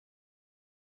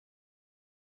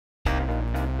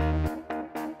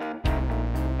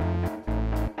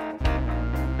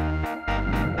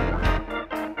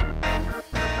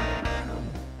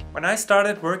When I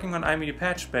started working on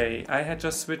iMIDIPatchbay, I had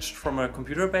just switched from a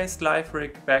computer-based live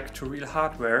rig back to real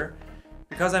hardware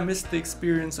because I missed the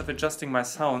experience of adjusting my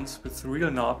sounds with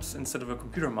real knobs instead of a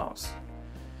computer mouse.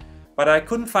 But I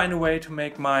couldn't find a way to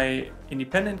make my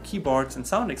independent keyboards and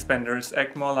sound expanders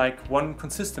act more like one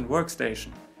consistent workstation.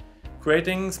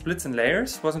 Creating splits and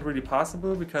layers wasn't really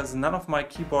possible because none of my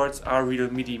keyboards are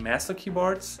real MIDI master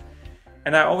keyboards,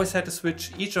 and I always had to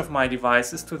switch each of my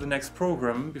devices to the next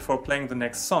program before playing the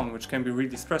next song, which can be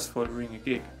really stressful during a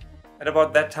gig. At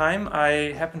about that time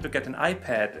I happened to get an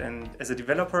iPad, and as a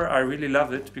developer I really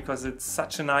love it because it's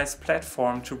such a nice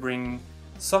platform to bring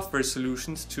software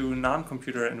solutions to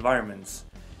non-computer environments.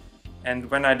 And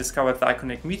when I discovered the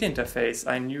iConnectivity interface,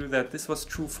 I knew that this was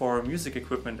true for music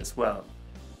equipment as well.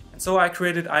 And so I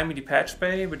created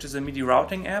iMIDIPatchbay, which is a MIDI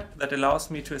routing app that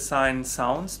allows me to assign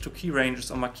sounds to key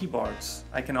ranges on my keyboards.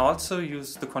 I can also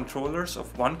use the controllers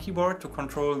of one keyboard to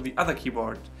control the other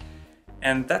keyboard.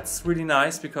 And that's really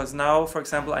nice because now, for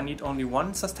example, I need only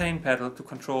one sustain pedal to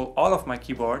control all of my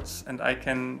keyboards, and I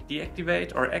can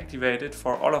deactivate or activate it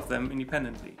for all of them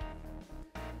independently.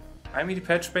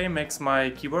 iMIDIPatchbay makes my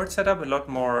keyboard setup a lot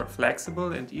more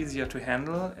flexible and easier to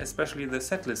handle, especially the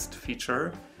setlist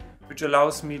feature, which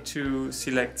allows me to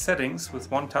select settings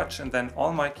with one touch and then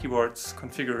all my keyboards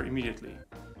configure immediately.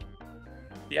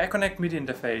 The iConnectivity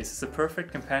interface is a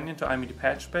perfect companion to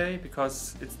iMIDIPatchbay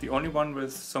because it's the only one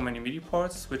with so many MIDI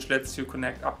ports, which lets you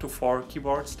connect up to 4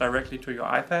 keyboards directly to your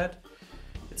iPad.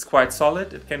 It's quite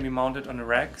solid, it can be mounted on a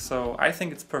rack, so I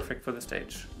think it's perfect for the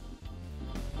stage.